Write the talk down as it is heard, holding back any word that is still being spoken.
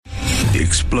The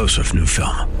explosive new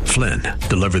film, Flynn,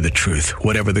 deliver the truth,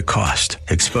 whatever the cost.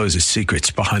 Exposes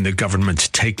secrets behind the government's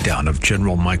takedown of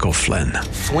General Michael Flynn.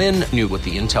 Flynn knew what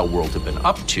the intel world had been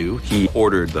up to. He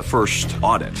ordered the first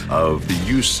audit of the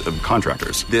use of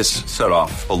contractors. This set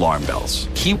off alarm bells.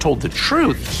 He told the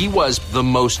truth. He was the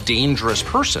most dangerous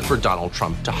person for Donald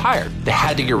Trump to hire. They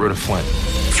had to get rid of Flynn.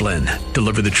 Flynn,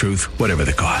 deliver the truth, whatever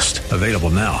the cost. Available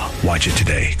now. Watch it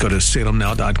today. Go to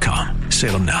salemnow.com.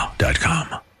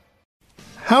 salemnow.com.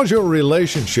 How's your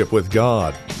relationship with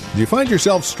God? Do you find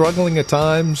yourself struggling at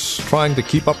times, trying to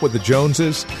keep up with the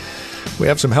Joneses? We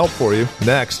have some help for you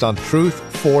next on Truth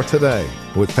for Today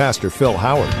with Pastor Phil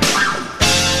Howard.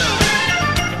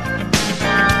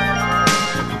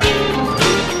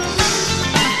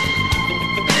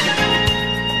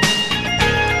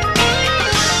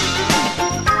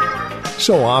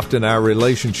 So often our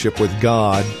relationship with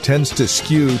God tends to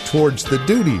skew towards the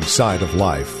duty side of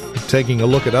life, taking a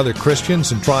look at other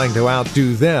Christians and trying to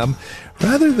outdo them,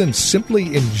 rather than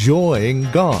simply enjoying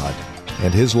God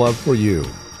and His love for you.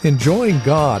 Enjoying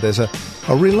God as a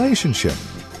relationship,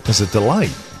 as a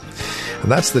delight.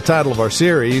 And that's the title of our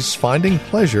series, Finding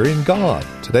Pleasure in God.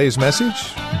 Today's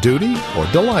message, Duty or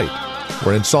Delight.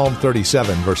 We're in Psalm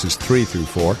 37, verses 3 through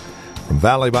 4. From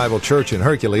Valley Bible Church in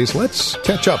Hercules, let's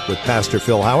catch up with Pastor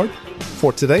Phil Howard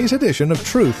for today's edition of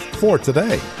Truth for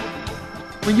Today.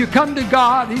 When you come to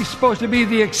God, He's supposed to be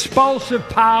the expulsive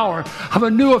power of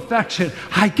a new affection.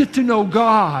 I get to know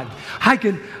God. I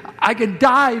can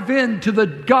dive into the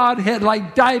Godhead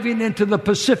like diving into the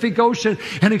Pacific Ocean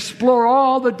and explore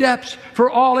all the depths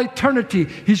for all eternity.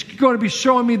 He's going to be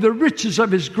showing me the riches of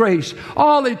His grace.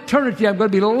 All eternity, I'm going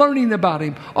to be learning about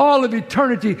Him. All of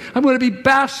eternity, I'm going to be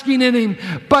basking in Him.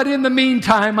 But in the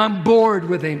meantime, I'm bored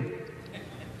with Him.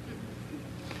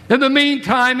 In the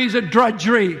meantime, He's a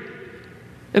drudgery.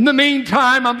 In the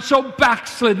meantime, I'm so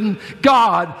backslidden.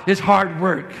 God is hard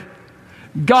work.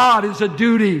 God is a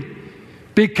duty.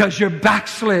 Because you're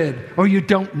backslid or you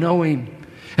don't know Him.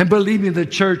 And believe me, the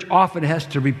church often has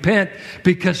to repent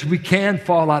because we can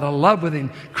fall out of love with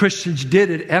Him. Christians did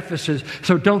at Ephesus,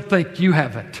 so don't think you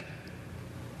haven't.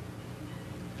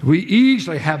 We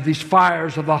easily have these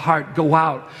fires of the heart go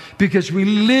out because we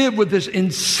live with this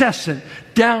incessant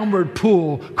downward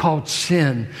pull called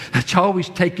sin that's always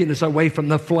taking us away from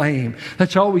the flame,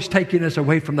 that's always taking us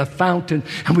away from the fountain.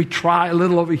 And we try a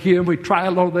little over here and we try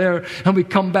a little there, and we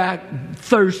come back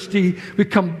thirsty, we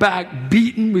come back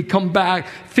beaten, we come back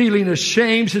feeling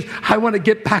ashamed. Says, I want to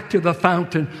get back to the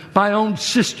fountain. My own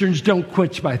cisterns don't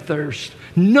quench my thirst.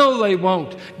 No, they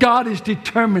won't. God is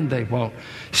determined they won't,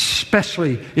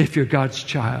 especially if you're God's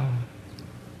child.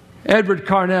 Edward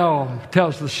Carnell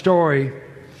tells the story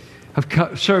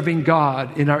of serving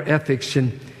God in our ethics,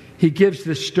 and he gives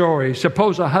this story.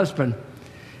 Suppose a husband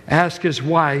asks his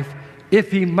wife if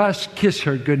he must kiss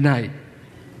her goodnight.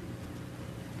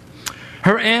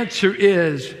 Her answer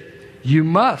is, you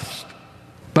must,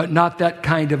 but not that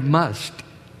kind of must.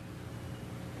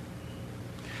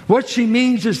 What she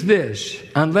means is this: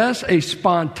 unless a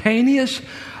spontaneous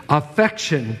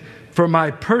affection for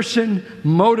my person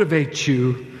motivates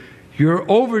you, your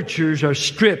overtures are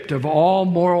stripped of all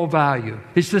moral value.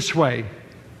 It's this way.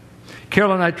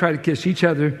 Carol and I try to kiss each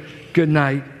other good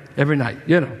night every night,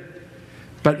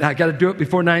 But I got to do it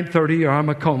before 9:30 or I'm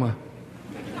a coma.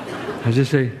 I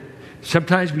just say,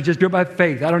 sometimes we just do it by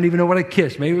faith. I don't even know what I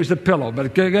kissed. Maybe it was the pillow,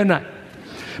 but good night.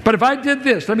 But if I did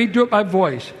this, let me do it by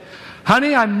voice.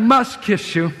 Honey, I must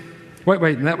kiss you.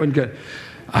 Wait, that wasn't good.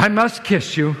 I must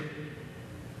kiss you.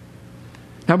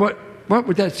 Now, what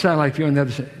would that sound like if you're on the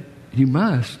other side? You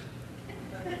must.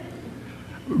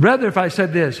 Rather, if I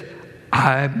said this,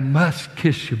 I must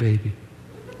kiss you, baby.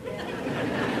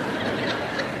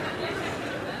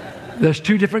 There's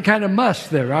two different kind of musts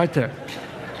there, right there.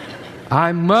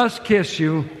 I must kiss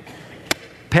you,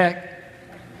 peck.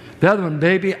 The other one,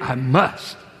 baby, I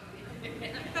must.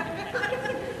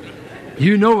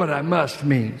 You know what I must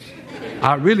means.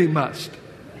 I really must.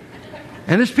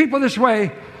 And there's people this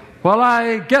way, well,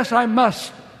 I guess I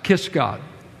must kiss God.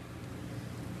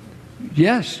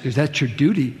 Yes, because that's your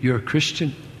duty. You're a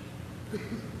Christian.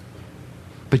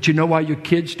 But you know why your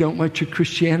kids don't want your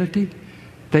Christianity?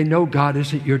 They know God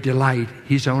isn't your delight.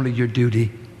 He's only your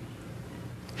duty.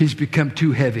 He's become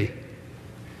too heavy.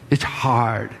 It's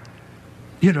hard.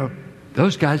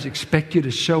 Those guys expect you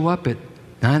to show up at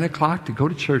 9 o'clock to go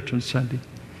to church on Sunday.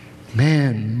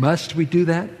 Man, must we do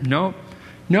that? No.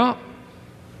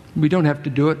 We don't have to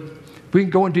do it. We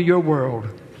can go into your world,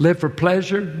 live for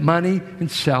pleasure, money, and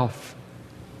self,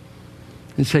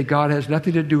 and say, God has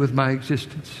nothing to do with my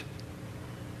existence.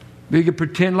 We can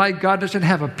pretend like God doesn't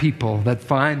have a people that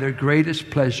find their greatest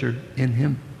pleasure in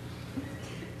Him.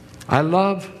 I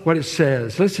love what it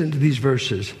says. Listen to these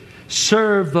verses.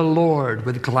 Serve the Lord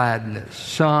with gladness.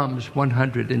 Psalms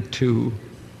 102.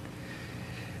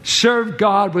 Serve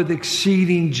God with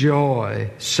exceeding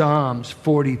joy. Psalms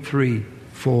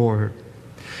 43:4.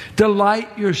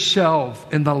 Delight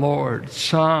yourself in the Lord.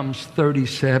 Psalms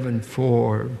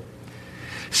 37:4.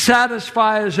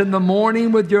 Satisfy us in the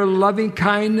morning with your loving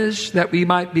kindness, that we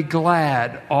might be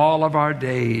glad all of our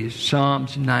days.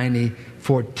 Psalms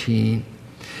 90:14.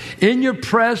 In your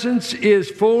presence is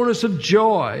fullness of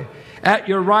joy. At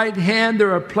your right hand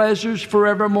there are pleasures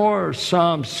forevermore.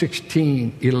 Psalm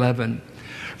 16:11.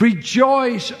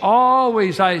 Rejoice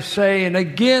always, I say, and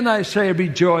again I say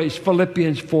rejoice.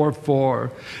 Philippians 4:4.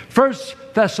 1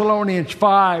 Thessalonians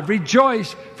 5.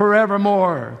 Rejoice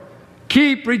forevermore.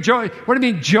 Keep rejoicing. What do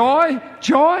you mean, joy?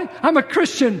 Joy? I'm a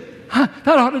Christian. That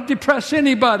ought to depress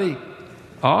anybody.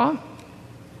 Let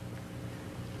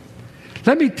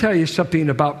me tell you something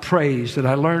about praise that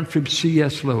I learned from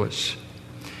C.S. Lewis.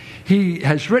 He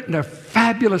has written a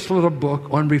fabulous little book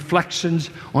on reflections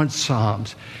on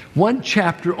Psalms. One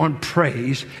chapter on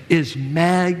praise is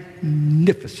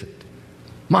magnificent.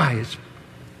 It's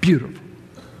beautiful.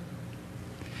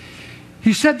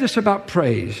 He said this about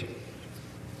praise.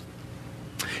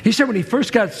 He said when he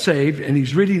first got saved and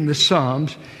he's reading the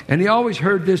Psalms, and he always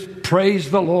heard this,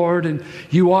 praise the Lord, and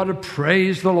you ought to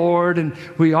praise the Lord, and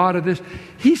we ought to this.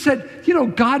 He said,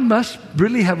 God must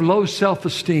really have low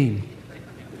self-esteem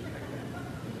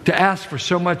to ask for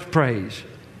so much praise.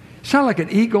 Sound like an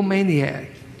egomaniac.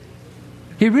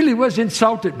 He really was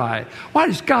insulted by it. Why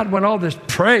does God want all this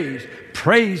praise?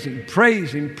 Praise Him,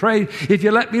 praise Him, praise. If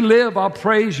you let me live, I'll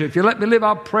praise you. If you let me live,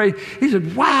 I'll praise. He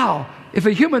said, wow. If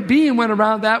a human being went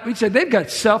around that, we'd say they've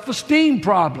got self-esteem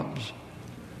problems.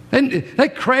 And they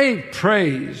crave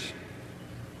praise.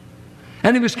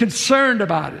 And he was concerned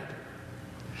about it.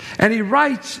 And he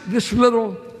writes this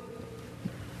little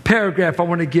paragraph I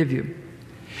want to give you.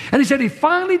 And he said he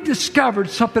finally discovered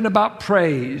something about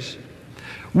praise.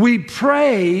 We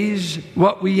praise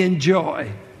what we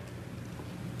enjoy.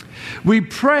 We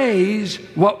praise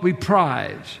what we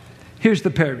prize. Here's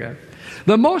the paragraph.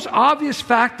 The most obvious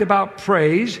fact about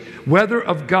praise, whether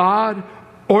of God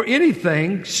or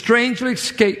anything, strangely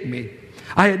escaped me.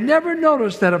 I had never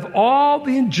noticed that of all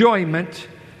the enjoyment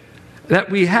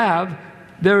that we have,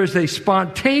 there is a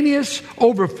spontaneous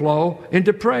overflow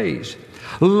into praise.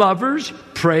 Lovers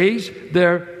praise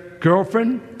their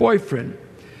girlfriend, boyfriend.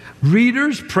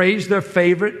 Readers praise their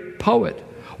favorite poet.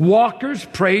 Walkers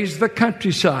praise the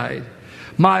countryside.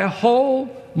 My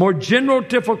whole more general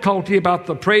difficulty about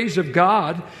the praise of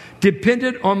God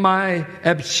depended on my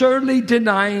absurdly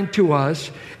denying to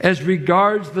us, as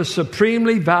regards the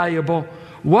supremely valuable,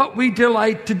 what we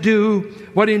delight to do,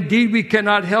 what indeed we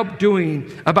cannot help doing,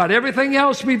 about everything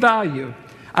else we value.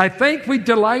 I think we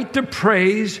delight to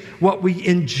praise what we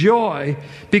enjoy,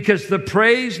 because the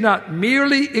praise not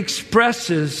merely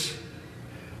expresses,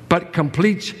 but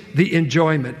completes the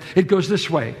enjoyment. It goes this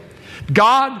way.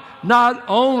 God not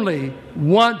only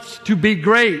wants to be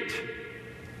great,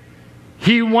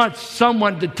 He wants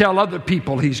someone to tell other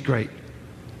people He's great.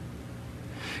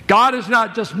 God is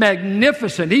not just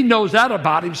magnificent. He knows that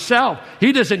about Himself.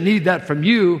 He doesn't need that from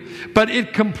you, but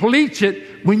it completes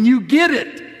it when you get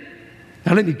it.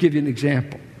 Now let me give you an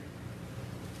example.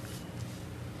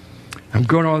 I'm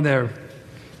going on there,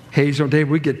 Hazel Day,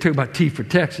 we get talking about T for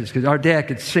Texas, because our dad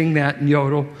could sing that and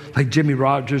yodel like Jimmy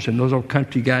Rogers and those old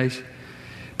country guys.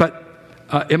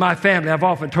 But in my family, I've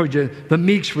often told you, the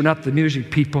Meeks were not the music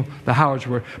people, the Howards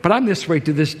were. But I'm this way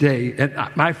to this day. And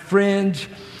my friends,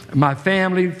 my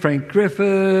family, Frank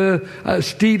Griffith,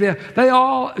 Steve, they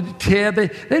all, Ted,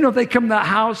 they know if they come to the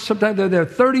house, sometimes they're there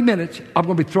 30 minutes, I'm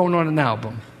going to be throwing on an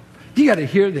album. You got to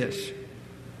hear this.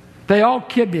 They all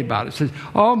kid me about it. Says,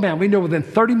 oh man, we know within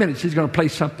 30 minutes he's going to play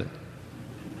something.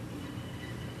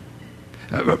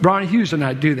 Ronnie Hughes and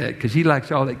I do that because he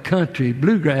likes all that country,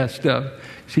 bluegrass stuff.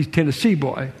 He's a Tennessee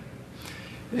boy.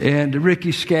 And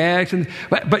Ricky Skaggs.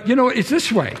 But you know, it's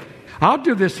this way. I'll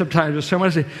do this sometimes with someone.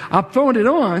 I say, I'm throwing it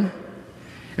on.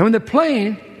 And when they're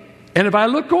playing, and if I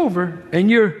look over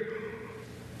and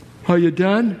are you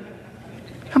done?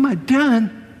 Am I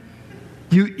done?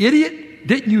 You idiot.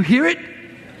 Didn't you hear it?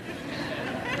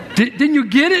 Didn't you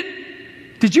get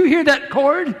it? Did you hear that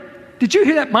chord? Did you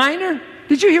hear that minor?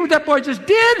 Did you hear what that boy just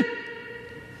did?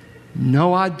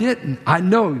 No, I didn't. I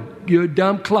know you're a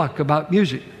dumb cluck about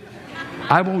music.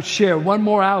 I won't share one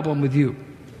more album with you.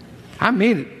 I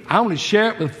mean it. I only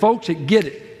share it with folks that get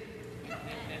it.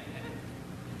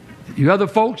 You other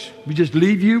folks, we just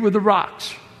leave you with the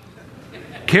rocks.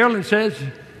 Carolyn says,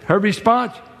 her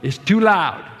response is too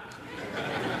loud.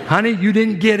 Honey, you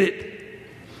didn't get it.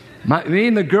 Me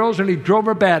and the girls nearly drove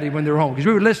her batty when they were home because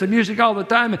we would listen to music all the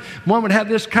time, and one would have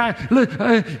this kind.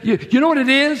 You know what it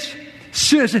is?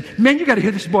 I said, man, you got to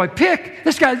hear this boy pick.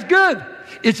 This guy's good.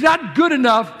 It's not good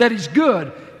enough that he's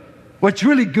good. What's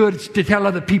really good is to tell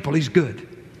other people he's good.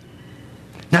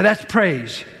 Now that's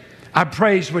praise. I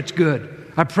praise what's good.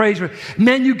 I praise.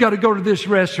 Man, you got to go to this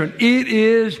restaurant.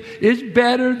 It's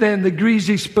better than the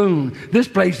Greasy Spoon. This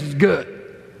place is good.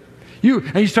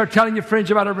 And you start telling your friends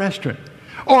about a restaurant.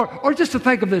 Or just to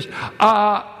think of this.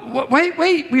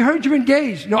 Wait, we heard you're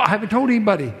engaged. No, I haven't told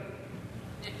anybody.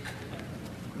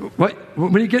 What?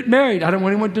 When you get married, I don't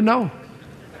want anyone to know.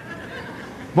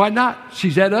 Why not?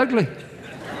 She's that ugly.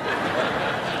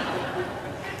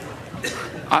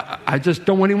 I just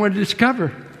don't want anyone to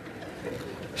discover.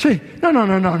 See,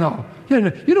 no. You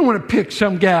don't want to pick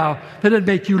some gal that doesn't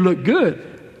make you look good.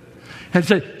 And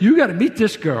say, you got to meet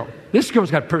this girl. This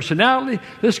girl's got personality.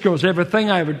 This girl's everything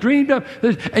I ever dreamed of.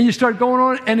 And you start going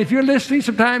on. And if you're listening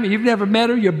sometime and you've never met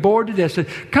her, you're bored to death. Say,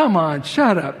 come on,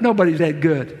 shut up. Nobody's that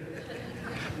good.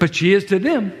 But she is to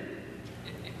them.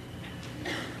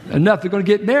 Enough, they're going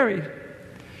to get married.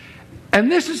 And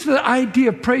this is the idea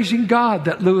of praising God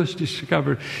that Lewis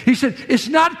discovered. He said, it's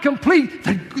not complete.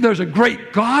 There's a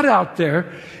great God out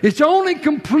there. It's only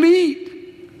complete.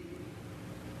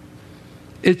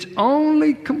 It's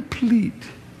only complete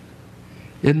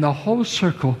in the whole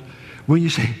circle when you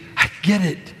say, I get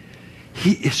it.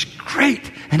 He is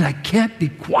great, and I can't be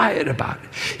quiet about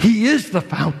it. He is the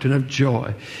fountain of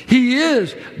joy. He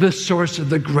is the source of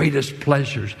the greatest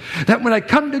pleasures. That when I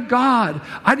come to God,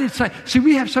 I decide, see,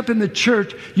 we have something in the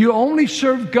church. You only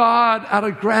serve God out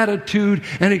of gratitude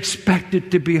and expect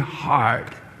it to be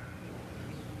hard.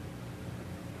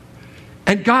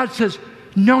 And God says,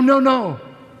 no.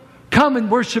 Come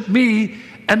and worship me,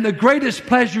 and the greatest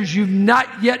pleasures you've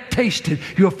not yet tasted,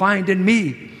 you'll find in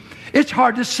me. It's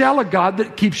hard to sell a God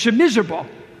that keeps you miserable.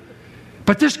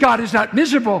 But this God is not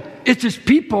miserable. It's his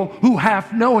people who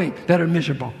half knowing that are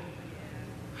miserable.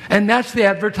 And that's the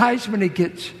advertisement he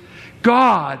gets.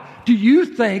 God, do you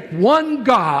think one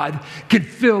God can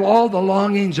fill all the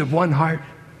longings of one heart?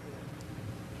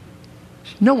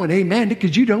 No one amen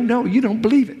because you don't know. You don't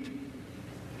believe it.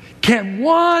 Can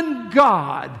one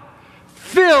God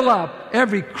fill up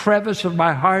every crevice of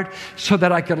my heart so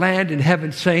that I could land in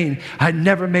heaven saying, I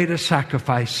never made a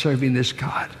sacrifice serving this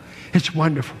God? It's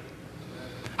wonderful.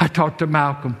 I talked to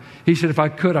Malcolm. He said, if I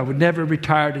could, I would never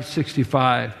retire at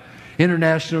 65.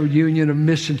 International Union of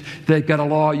Missions, they've got a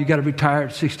law, you got to retire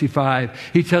at 65.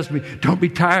 He tells me, don't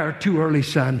retire too early,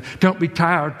 son. Don't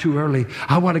retire too early.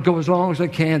 I want to go as long as I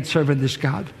can serving this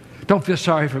God. Don't feel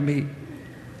sorry for me.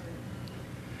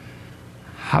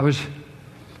 I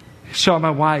saw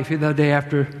my wife the other day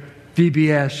after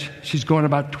VBS. She's going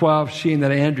about 12. She and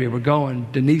that Andrea were going.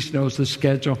 Denise knows the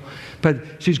schedule.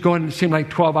 But she's going, it seemed like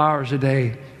 12 hours a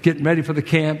day, getting ready for the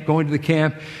camp, going to the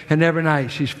camp. And every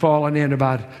night she's falling in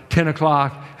about 10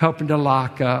 o'clock, helping to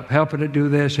lock up, helping to do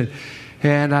this.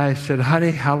 And I said,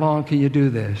 honey, how long can you do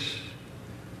this?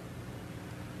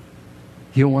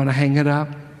 You want to hang it up?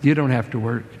 You don't have to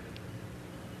work.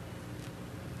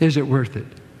 Is it worth it?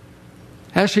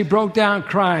 As she broke down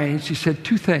crying, she said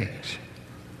two things.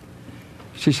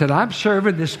 She said, I'm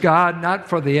serving this God not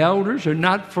for the elders or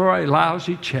not for a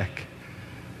lousy check.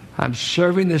 I'm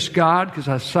serving this God because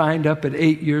I signed up at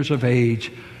 8 years of age.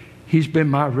 He's been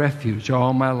my refuge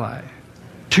all my life.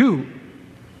 2,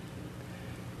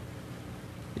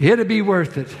 it'd be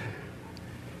worth it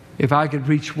if I could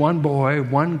reach one boy,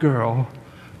 one girl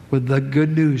with the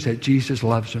good news that Jesus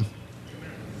loves them.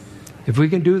 If we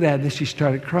can do that, then she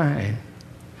started crying.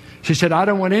 She said, I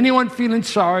don't want anyone feeling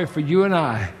sorry for you and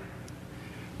I.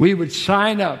 We would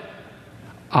sign up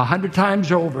 100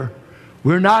 times over.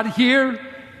 We're not here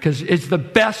because it's the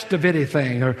best of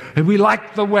anything, and we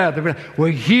like the weather. We're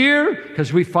here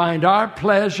because we find our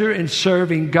pleasure in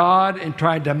serving God and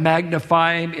trying to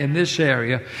magnify Him in this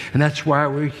area, and that's why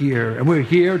we're here. And we're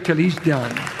here till He's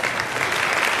done.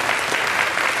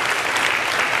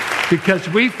 Because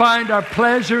we find our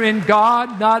pleasure in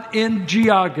God, not in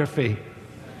geography.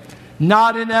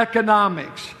 Not in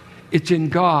economics. It's in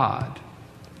God.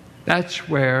 That's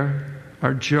where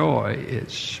our joy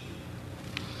is.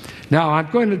 Now,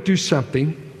 I'm going to do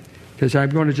something because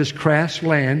I'm going to just crash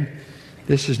land.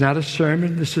 This is not a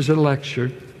sermon. This is a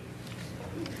lecture.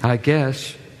 I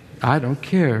guess. I don't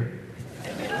care.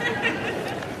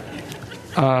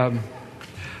 I'm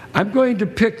going to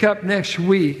pick up next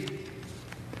week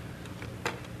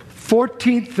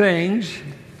 14 things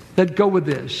that go with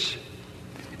this.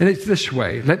 And it's this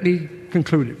way. Let me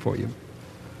conclude it for you.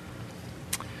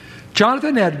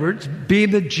 Jonathan Edwards,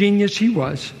 being the genius he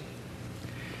was,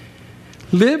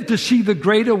 lived to see the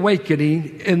Great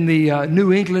Awakening in the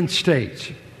New England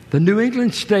states. The New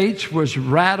England states was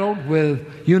rattled with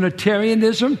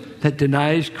Unitarianism that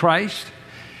denies Christ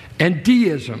and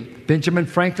deism. Benjamin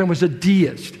Franklin was a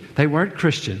deist. They weren't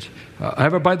Christians.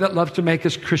 Everybody that loves to make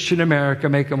us Christian America,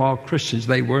 make them all Christians.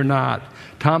 They were not.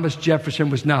 Thomas Jefferson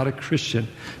was not a Christian.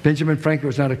 Benjamin Franklin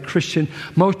was not a Christian.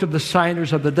 Most of the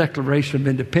signers of the Declaration of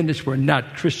Independence were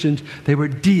not Christians. They were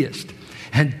deists.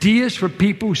 And deists were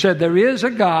people who said there is a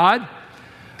God,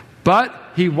 but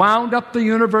he wound up the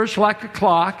universe like a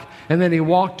clock, and then he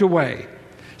walked away.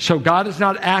 So God is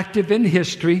not active in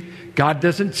history. God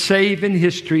doesn't save in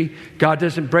history. God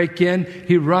doesn't break in.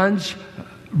 He runs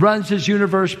his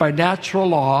universe by natural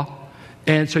law.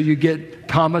 And so you get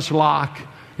Thomas Locke,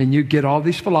 and you get all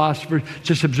these philosophers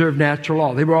just observe natural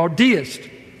law. They were all deists.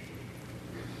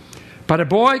 But a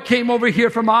boy came over here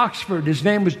from Oxford. His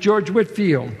name was George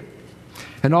Whitefield.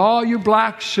 And all you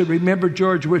blacks should remember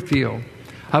George Whitefield.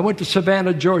 I went to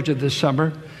Savannah, Georgia this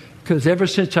summer because ever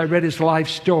since I read his life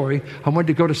story, I wanted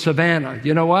to go to Savannah.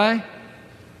 You know why?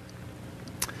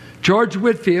 George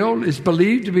Whitefield is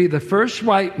believed to be the first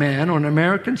white man on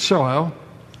American soil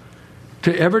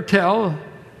to ever tell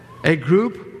a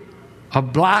group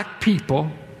of black people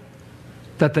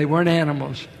that they weren't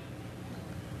animals,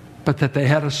 but that they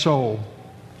had a soul.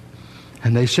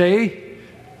 And they say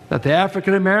that the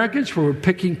African Americans who were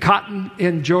picking cotton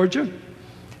in Georgia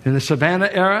in the Savannah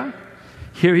era,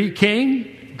 here he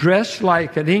came dressed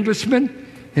like an Englishman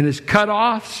in his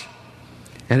cutoffs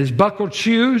and his buckled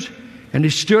shoes, and he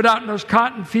stood out in those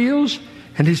cotton fields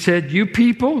and he said, "You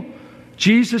people,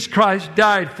 Jesus Christ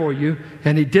died for you,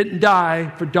 and he didn't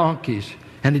die for donkeys,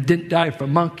 and he didn't die for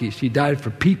monkeys. He died for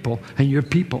people, and your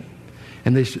people."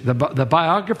 And the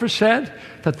biographer said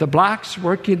that the blacks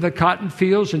working the cotton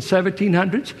fields in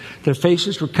 1700s, their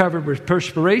faces were covered with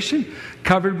perspiration,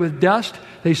 covered with dust.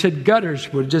 They said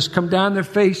gutters would just come down their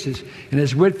faces. And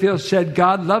as Whitefield said,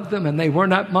 God loved them, and they were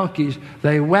not monkeys.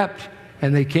 They wept,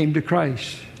 and they came to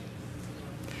Christ.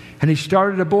 And he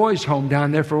started a boys' home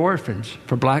down there for orphans,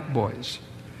 for black boys.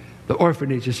 The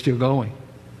orphanage is still going.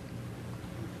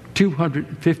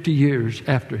 250 years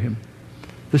after him.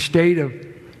 The state of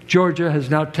Georgia has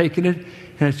now taken it,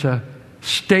 and it's a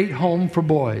state home for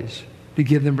boys to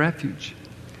give them refuge.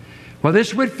 Well,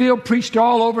 this Whitefield preached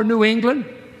all over New England,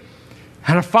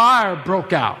 and a fire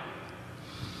broke out.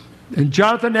 And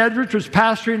Jonathan Edwards was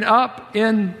pastoring up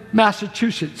in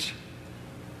Massachusetts.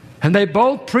 And they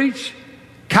both preached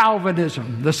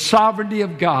Calvinism, the sovereignty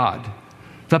of God,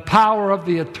 the power of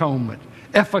the atonement,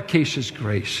 efficacious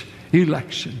grace,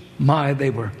 election. They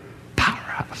were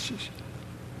powerhouses.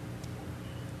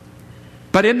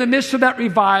 But in the midst of that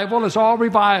revival, as all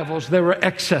revivals, there were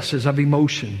excesses of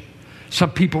emotion.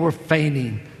 Some people were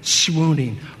fainting,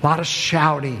 swooning, a lot of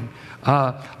shouting,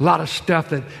 a lot of stuff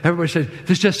that everybody says,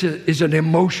 this just is an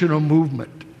emotional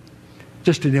movement.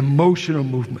 Just an emotional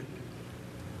movement.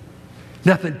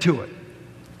 Nothing to it.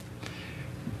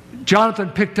 Jonathan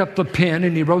picked up the pen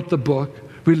and he wrote the book,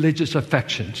 Religious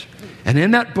Affections. And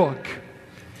in that book,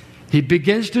 he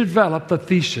begins to develop the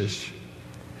thesis.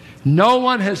 No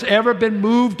one has ever been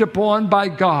moved upon by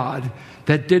God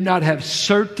that did not have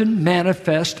certain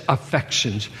manifest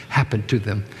affections happen to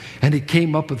them. And he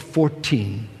came up with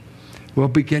 14. We'll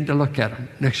begin to look at them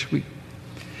next week.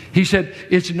 He said,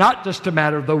 it's not just a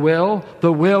matter of the will.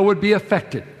 The will would be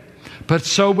affected, but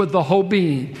so would the whole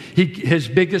being. His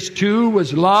biggest two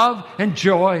was love and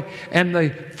joy. And the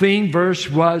theme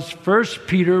verse was 1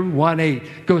 Peter 1:8.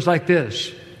 It goes like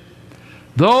this.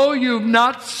 Though you've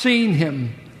not seen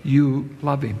him, you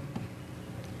love him.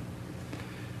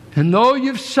 And though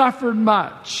you've suffered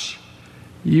much,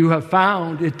 you have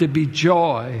found it to be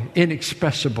joy,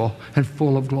 inexpressible and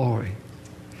full of glory.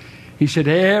 He said,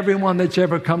 everyone that's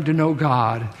ever come to know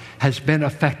God has been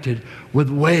affected with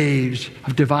waves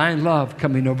of divine love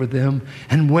coming over them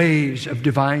and waves of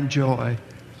divine joy.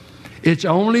 It's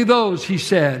only those, he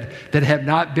said, that have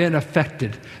not been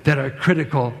affected that are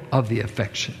critical of the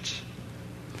affections.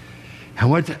 And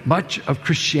what much of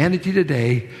Christianity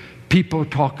today, people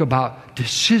talk about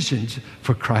decisions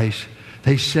for Christ.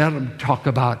 They seldom talk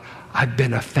about, I've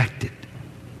been affected.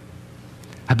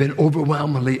 I've been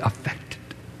overwhelmingly affected.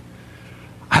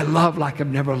 I love like I've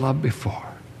never loved before.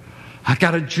 I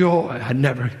got a joy I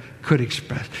never could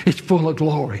express. It's full of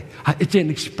glory. It's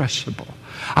inexpressible.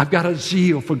 I've got a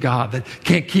zeal for God that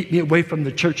can't keep me away from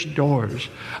the church doors.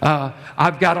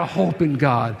 I've got a hope in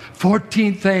God.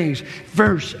 14 things,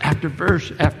 verse after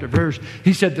verse after verse.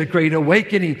 He said the Great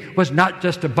Awakening was not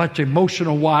just a bunch of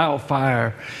emotional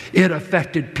wildfire. It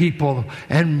affected people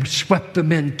and swept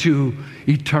them into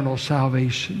eternal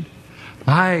salvation.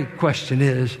 My question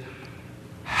is,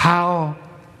 how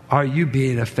are you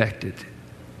being affected?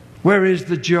 Where is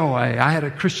the joy? I had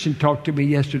a Christian talk to me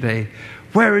yesterday.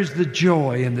 Where is the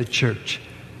joy in the church?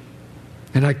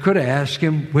 And I could have asked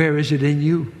him, where is it in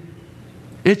you?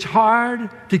 It's hard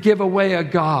to give away a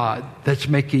God that's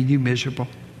making you miserable.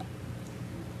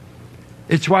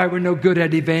 It's why we're no good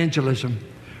at evangelism.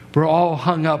 We're all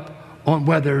hung up on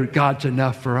whether God's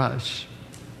enough for us.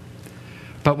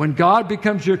 But when God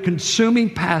becomes your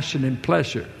consuming passion and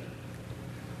pleasure,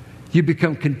 you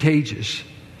become contagious.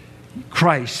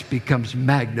 Christ becomes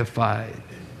magnified,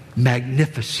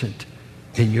 magnificent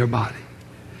in your body.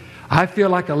 I feel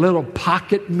like a little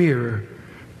pocket mirror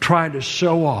trying to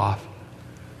show off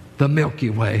the Milky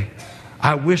Way.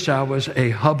 I wish I was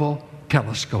a Hubble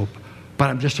telescope, but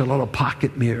I'm just a little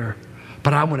pocket mirror.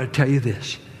 But I want to tell you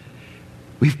this.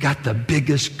 We've got the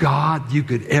biggest God you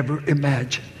could ever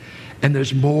imagine. And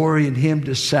there's more in Him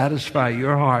to satisfy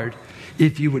your heart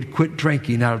if you would quit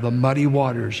drinking out of the muddy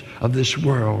waters of this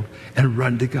world and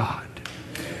run to God.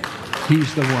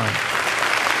 He's the one.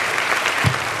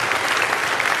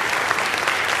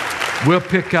 We'll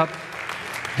pick up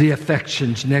the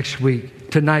affections next week.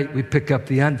 Tonight we pick up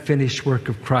the unfinished work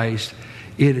of Christ.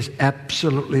 It is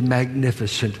absolutely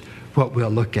magnificent what we'll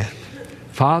look at.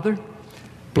 Father,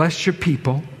 bless your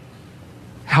people.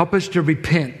 Help us to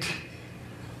repent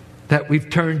that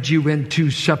we've turned you into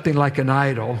something like an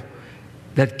idol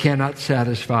that cannot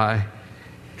satisfy.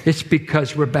 It's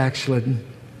because we're backslidden.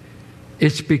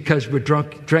 It's because we're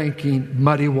drinking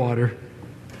muddy water.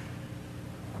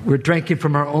 We're drinking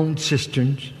from our own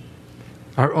cisterns,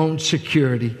 our own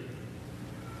security,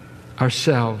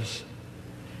 ourselves.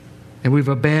 And we've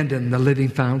abandoned the living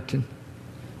fountain.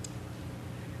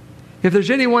 If there's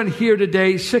anyone here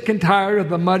today sick and tired of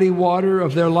the muddy water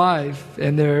of their life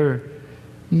and they're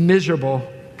miserable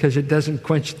because it doesn't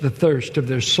quench the thirst of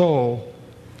their soul,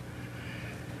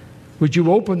 would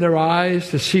you open their eyes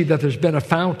to see that there's been a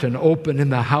fountain open in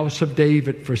the house of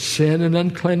David for sin and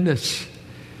uncleanness?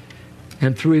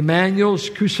 And through Emmanuel's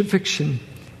crucifixion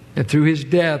and through his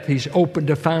death, he's opened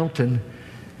a fountain.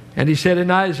 And he said in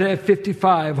Isaiah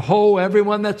 55, "Ho,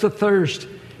 everyone that's athirst,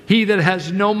 he that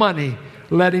has no money,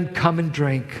 let him come and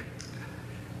drink.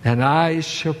 And I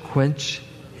shall quench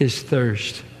his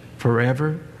thirst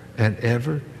forever and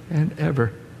ever and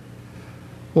ever."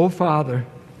 Oh, Father,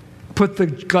 put the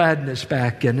gladness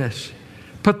back in us.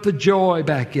 Put the joy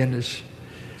back in us.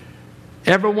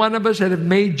 Every one of us that have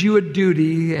made you a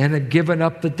duty and have given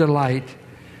up the delight,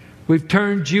 we've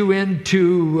turned you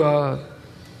into,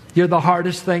 you're the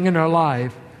hardest thing in our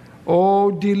life. Oh,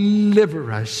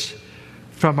 deliver us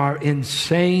from our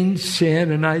insane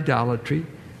sin and idolatry.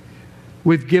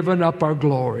 We've given up our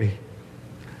glory.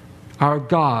 Our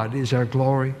God is our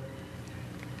glory.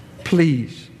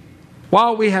 Please,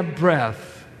 while we have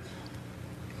breath,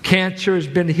 cancer has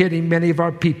been hitting many of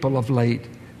our people of late.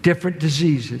 Different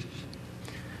diseases.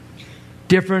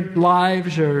 Different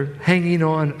lives are hanging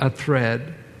on a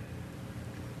thread.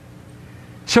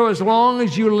 So as long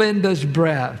as you lend us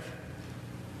breath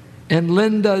and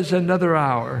lend us another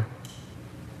hour,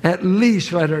 at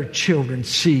least let our children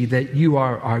see that you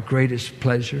are our greatest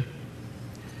pleasure.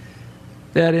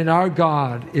 That in our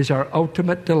God is our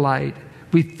ultimate delight.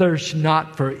 We thirst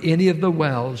not for any of the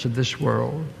wells of this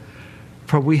world,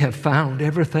 for we have found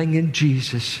everything in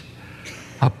Jesus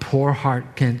a poor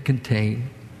heart can contain.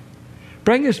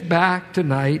 Bring us back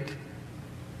tonight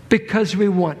because we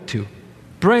want to.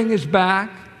 Bring us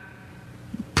back.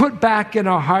 Put back in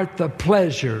our heart the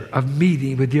pleasure of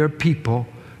meeting with your people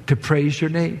to praise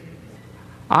your name.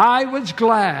 I was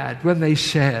glad when they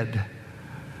said,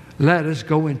 "Let us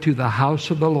go into the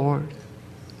house of the Lord."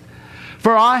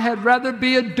 For I had rather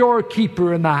be a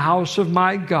doorkeeper in the house of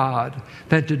my God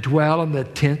than to dwell in the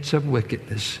tents of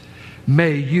wickedness.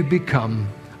 May you become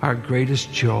our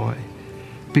greatest joy,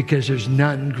 because there's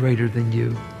none greater than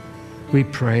you. We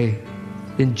pray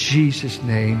in Jesus'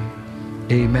 name.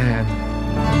 Amen.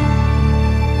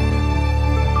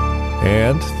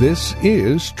 And this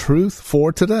is Truth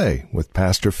for Today with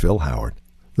Pastor Phil Howard,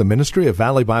 the ministry of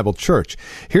Valley Bible Church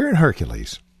here in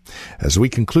Hercules. As we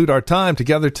conclude our time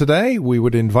together today, we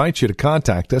would invite you to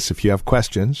contact us if you have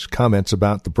questions, comments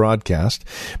about the broadcast.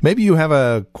 Maybe you have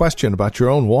a question about your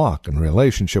own walk and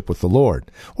relationship with the Lord,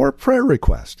 or a prayer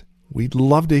request. We'd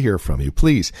love to hear from you.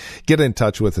 Please get in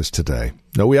touch with us today.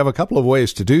 Now, we have a couple of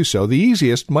ways to do so. The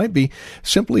easiest might be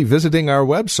simply visiting our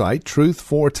website,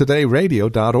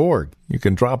 truthfortodayradio.org. You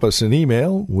can drop us an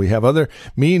email. We have other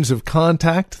means of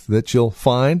contact that you'll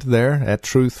find there at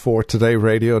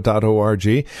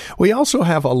truthfortodayradio.org. We also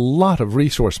have a lot of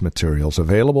resource materials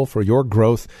available for your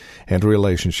growth and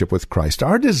relationship with Christ.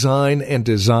 Our design and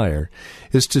desire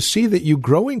is to see that you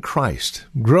grow in Christ,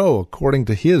 grow according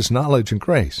to His knowledge and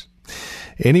grace.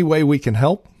 Any way we can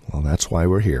help, well, that's why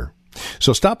we're here.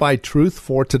 So stop by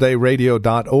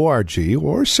truthfortodayradio.org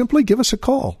or simply give us a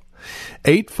call.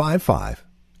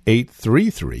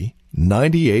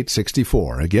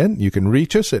 855-833-9864. Again, you can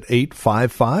reach us at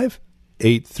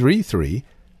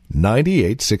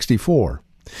 855-833-9864.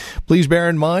 Please bear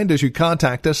in mind as you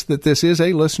contact us that this is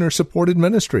a listener-supported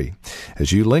ministry.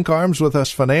 As you link arms with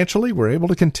us financially, we're able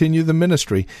to continue the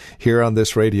ministry here on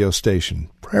this radio station.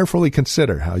 Prayerfully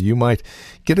consider how you might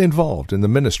get involved in the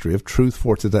ministry of Truth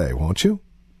for Today, won't you?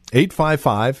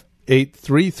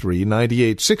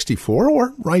 855-833-9864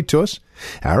 or write to us.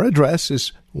 Our address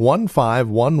is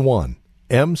 1511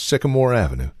 M. Sycamore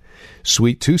Avenue,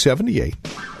 Suite 278,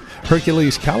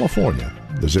 Hercules, California.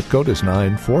 The zip code is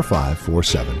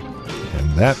 94547.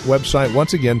 And that website,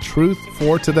 once again,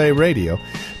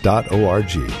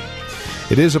 truthfortodayradio.org.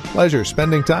 It is a pleasure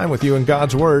spending time with you in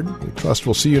God's Word. We trust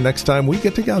we'll see you next time we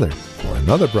get together for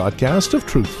another broadcast of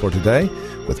Truth for Today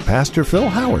with Pastor Phil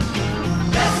Howard.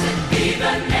 Blessed be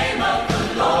the name of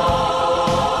the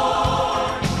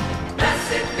Lord.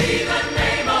 Blessed be the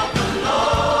name of the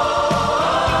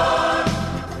Lord.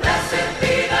 Blessed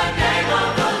be the name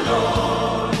of the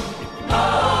Lord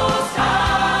Most High.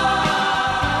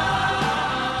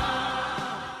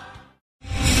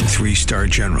 3-star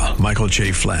General Michael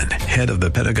J. Flynn, head of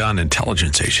the Pentagon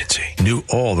Intelligence Agency, knew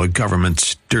all the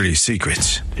government's dirty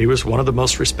secrets. He was one of the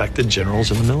most respected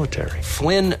generals in the military.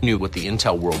 Flynn knew what the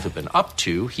intel world had been up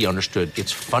to. He understood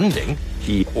its funding.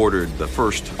 He ordered the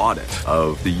first audit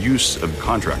of the use of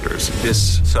contractors.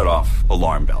 This set off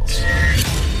alarm bells.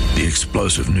 The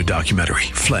explosive new documentary,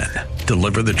 Flynn,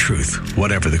 Deliver the Truth,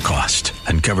 Whatever the Cost,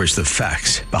 uncovers the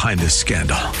facts behind this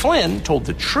scandal. Flynn told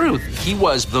the truth. He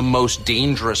was the most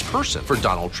dangerous person for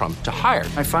Donald Trump to hire.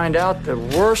 I find out the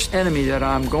worst enemy that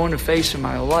I'm going to face in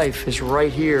my life is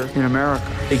right here in America.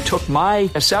 They took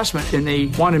my assessment and they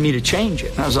wanted me to change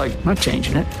it. And I was like, I'm not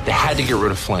changing it. They had to get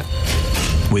rid of Flynn.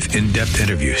 With in-depth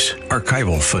interviews,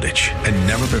 archival footage, and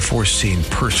never-before-seen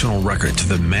personal records of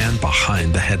the man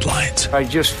behind the headlines. I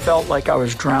just felt like I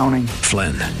was drowning.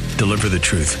 Flynn, Deliver the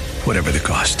Truth, Whatever the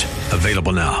Cost.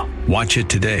 Available now. Watch it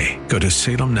today. Go to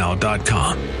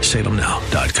salemnow.com.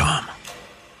 salemnow.com.